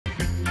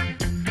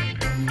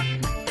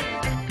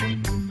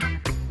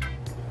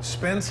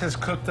Spence has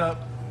cooked up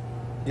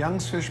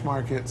Young's Fish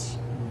Market's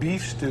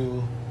beef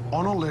stew,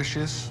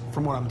 onolicious,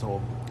 from what I'm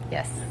told.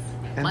 Yes.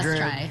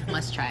 Andrea,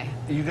 Must try.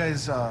 You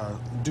guys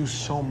do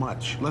so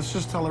much. Let's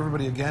just tell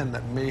everybody again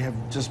that may have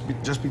just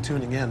be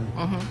tuning in.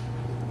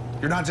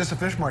 You're not just a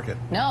fish market.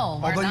 No,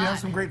 we're Although not. you have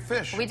some great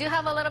fish. We do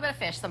have a little bit of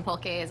fish, some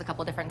pokes, a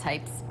couple different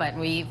types, but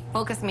we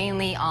focus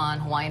mainly on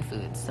Hawaiian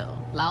foods. So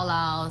lau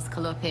laus,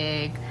 kalua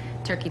pig,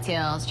 turkey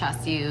tails, char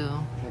siu.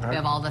 Okay. We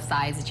have all the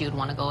sides that you would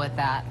want to go with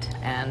that,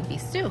 and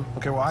beef stew.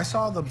 Okay, well, I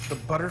saw the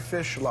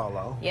butterfish lau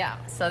lau. Yeah,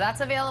 so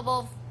that's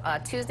available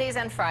Tuesdays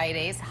and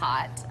Fridays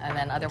hot, and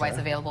then otherwise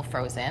available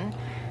frozen.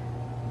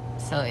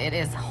 So it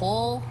is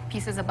whole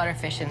pieces of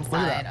butterfish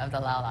inside of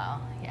the lau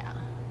lau. Yeah.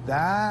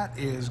 That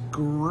is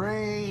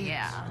great.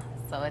 Yeah,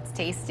 so it's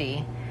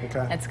tasty.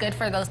 Okay. It's good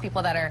for those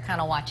people that are kind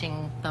of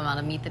watching the amount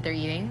of meat that they're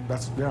eating.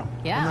 Yeah.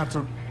 Yeah. And that's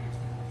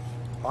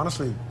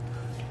honestly,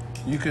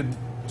 you could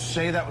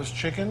say that was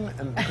chicken,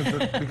 and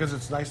because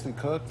it's nicely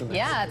cooked. And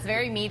Yeah, it's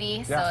very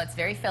meaty, so Yeah. it's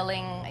very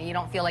filling. You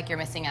don't feel like you're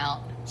missing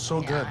out.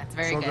 So good. It's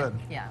very so good.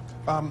 Yeah.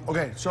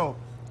 Okay, so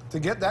to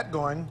get that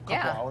going, a couple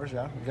Yeah. hours,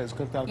 you guys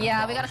cook that a couple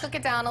Yeah, hours. we got to cook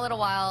it down a little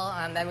while,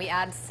 and then we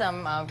add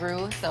some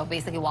roux, so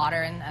basically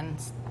water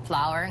and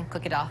flour, and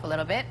cook it off a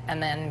little bit,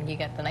 and then you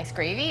get the nice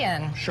gravy.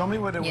 And Show me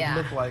what it would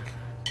look like,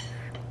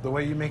 the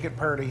way you make it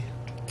pretty.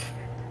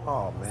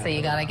 Oh, man. so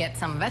you got to get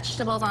some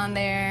vegetables on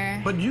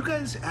there. But you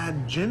guys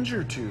add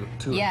ginger to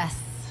it. Yes,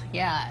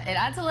 yeah, it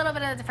adds a little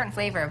bit of a different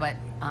flavor, but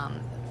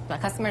the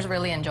customers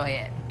really enjoy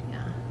it.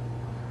 Yeah.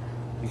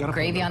 You gotta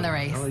Gravy put on the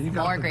rice.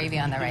 More gravy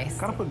on the rice.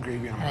 Gotta put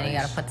gravy on the rice. And then you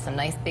got to put some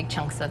nice big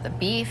chunks of the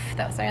beef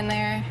that's in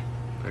there.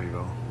 There you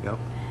go. Yep.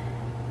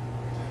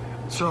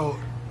 So,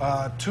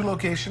 2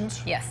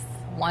 locations. Yes.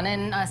 One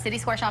in City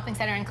Square Shopping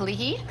Center in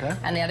Kalihi, Okay.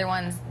 and the other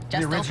one's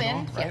just The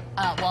original, opened. right?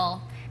 Yeah.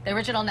 Well, the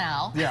original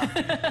now.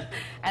 Yeah.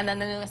 And then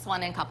the newest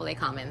one in Kapolei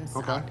Commons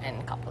out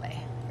in Kapolei.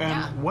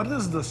 And what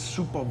does the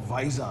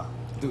supervisor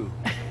do?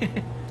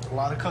 A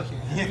lot of cooking.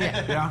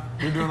 Yeah,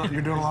 you're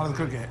doing a lot of the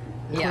cooking.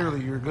 Yeah.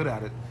 Clearly, you're good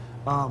at it.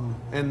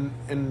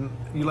 And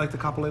you like the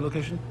Kapolei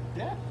location?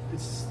 Yeah,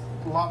 it's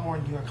a lot more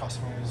newer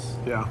customers.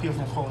 Yeah. People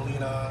from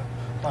Ko'olina,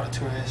 a lot of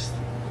tourists.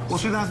 Well,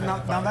 see,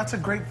 now that's a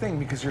great thing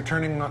because you're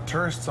turning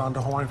tourists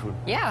onto Hawaiian food.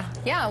 Yeah,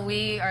 yeah,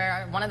 we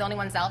are one of the only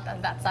ones out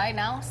on that side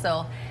now,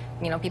 so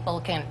you know people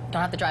don't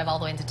have to drive all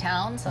the way into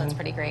town, so it's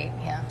pretty great.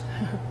 Yeah.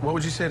 What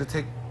would you say to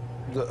take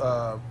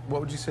the?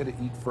 What would you say to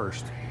eat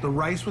first? The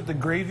rice with the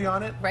gravy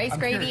on it. Rice, I'm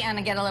gravy, curious.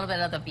 and get a little bit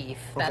of the beef.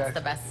 Okay. That's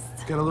the best.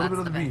 Get a little bit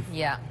That's of the beef.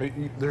 Yeah.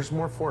 There's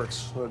more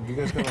forks. So you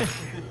guys gonna?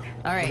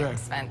 All right, Okay.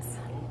 Spence.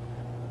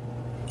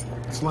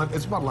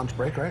 It's about lunch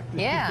break, right?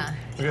 Yeah.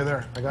 Okay,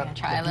 there. I got.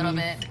 Try a the little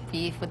beef. bit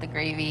beef with the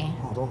gravy.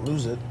 Oh, don't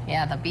lose it.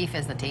 Yeah, the beef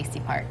is the tasty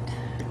part.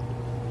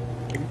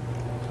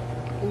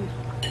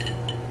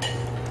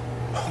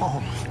 Oh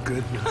my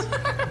goodness.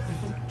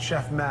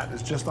 Chef Matt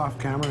is just off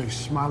camera. He's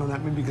smiling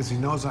at me because he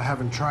knows I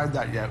haven't tried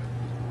that yet.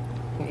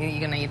 You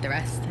gonna eat the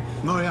rest?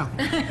 No, yeah.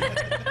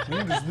 You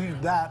can just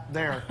leave that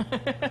there.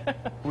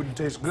 Wouldn't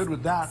taste good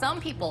with that. Some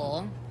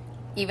people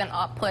even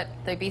put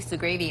the beef stew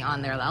gravy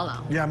on their lau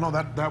lau. Yeah, no,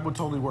 that would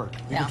totally work.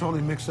 You can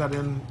totally mix that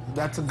in.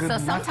 That's a good So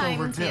leftover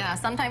sometimes, tip. yeah,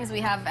 sometimes we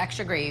have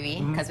extra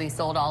gravy because we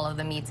sold all of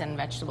the meats and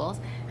vegetables,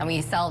 and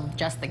we sell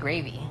just the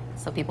gravy,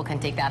 so people can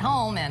take that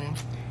home and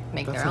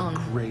make That's their own.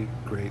 a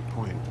great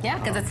point. Yeah,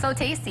 because it's so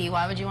tasty.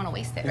 Why would you want to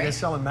waste it, You right? guys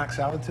selling mac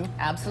salad too?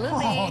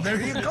 Absolutely. Oh,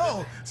 there you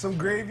go. Some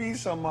gravy,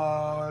 some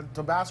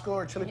Tabasco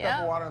or chili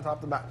pepper water on top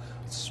of the mac.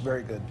 It's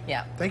very good.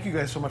 Yeah. Thank you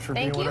guys so much for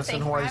being with us in Thank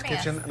you for Hawaii's having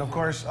Kitchen. us. And of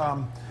course,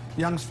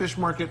 Young's Fish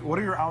Market. What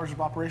are your hours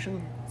of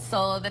operation?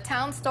 So the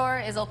town store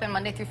is open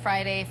Monday through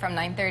Friday from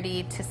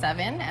 9:30 to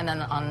 7, and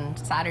then on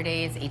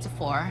Saturdays 8 to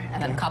 4,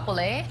 and then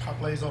Kapolei.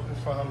 Kapolei is open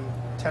from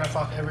 10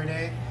 o'clock every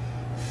day,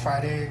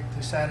 Friday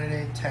through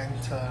Saturday, 10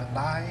 to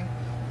 9,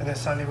 and then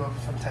Sunday we're open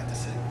from 10 to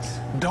 6.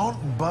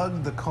 Don't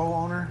bug the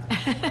co-owner,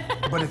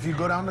 but if you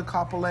go down to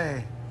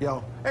Kapolei,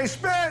 yell, "Hey,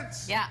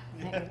 Spence!" Yeah,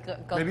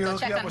 go Maybe he'll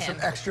check hook you up on with him.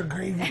 some extra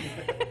gravy.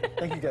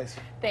 Thank you guys.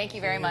 Thank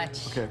you very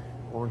much. Okay,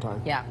 one more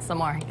time. Yeah, some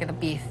more. Get the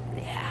beef.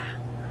 Yeah.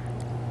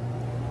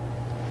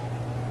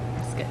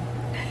 That's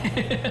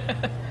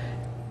good.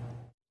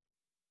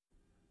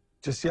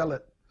 Just yell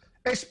it.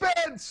 "Hey,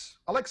 Spence!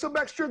 I like some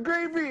extra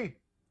gravy."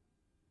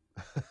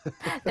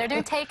 They're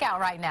doing takeout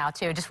right now,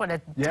 too. Just want to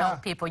tell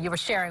people, you were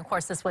sharing, of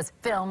course, this was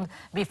filmed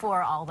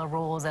before all the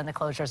rules and the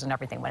closures and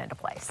everything went into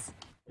place.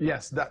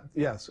 Yes,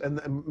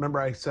 and remember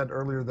I said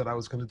earlier that I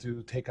was going to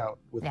do takeout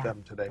with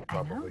them today,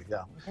 probably.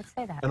 Yeah. You did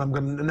say that. And I'm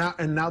going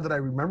to now that I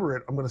remember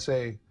it, I'm going to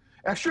say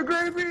extra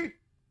gravy.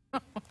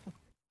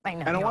 I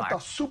know And I you want are.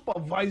 the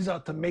supervisor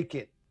to make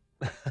it.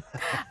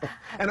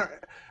 And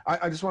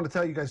I just want to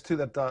tell you guys too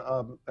that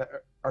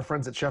our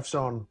friends at Chef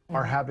Zone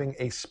are having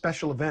a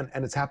special event,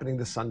 and it's happening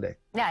this Sunday.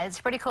 Yeah,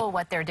 it's pretty cool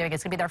what they're doing.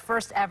 It's going to be their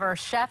first ever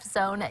Chef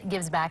Zone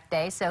Gives Back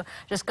Day. So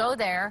just go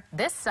there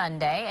this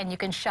Sunday, and you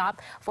can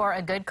shop for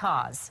a good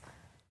cause.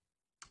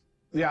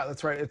 Yeah,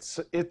 that's right. It's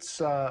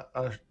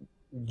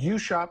you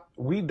shop,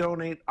 we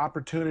donate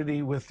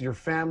opportunity with your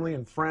family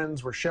and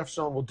friends, where Chef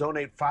Zone will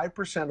donate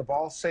 5% of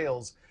all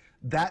sales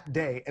that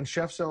day. And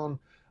Chef Zone,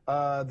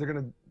 they're going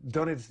to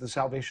donate it to the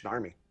Salvation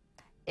Army.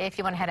 If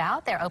you want to head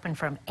out, they're open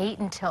from 8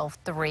 until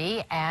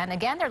 3. And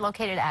again, they're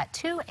located at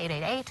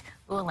 2888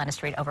 Uolena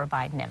Street over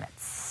by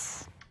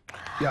Nimitz.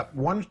 Yeah,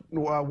 one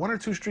or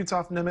two streets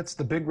off Nimitz,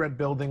 the big red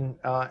building,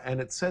 and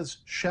it says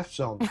Chef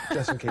Zone,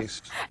 just in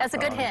case. That's a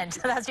good hint.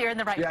 That's you're in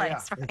the right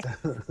place.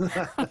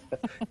 Yeah. Right?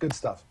 Good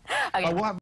stuff. Okay. We'll have